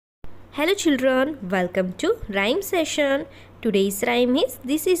Hello children, welcome to rhyme session. Today's rhyme is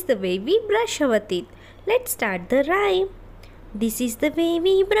This is the way we brush our teeth. Let's start the rhyme. This is the way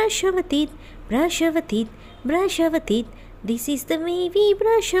we brush our teeth, brush our teeth, brush our teeth. This is the way we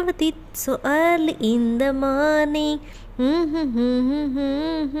brush our teeth so early in the morning.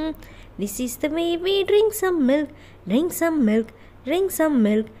 This is the way we drink some milk, drink some milk, drink some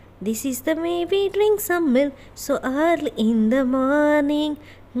milk. This is the way we drink some milk so early in the morning.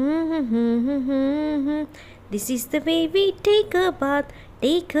 This is the way we take a bath,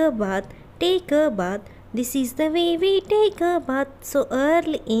 take a bath, take a bath. This is the way we take a bath so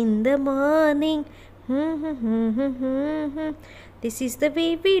early in the morning. This is the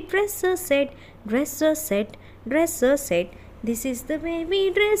way we dress a set, dress a set, dress a set. This is the way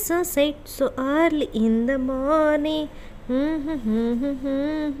we dress a set so early in the morning.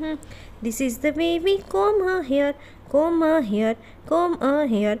 This is the way we comb our hair, comb our hair, comb our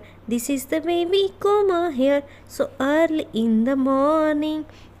hair. This is the way we comb our hair so early in the morning.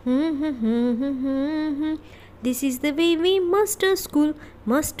 This is the way we muster school,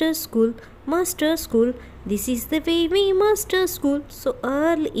 muster school, muster school. This is the way we muster school so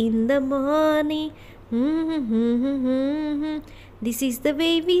early in the morning. This is the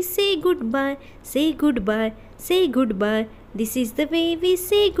way we say goodbye, say goodbye, say goodbye. This is the way we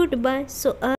say goodbye so early.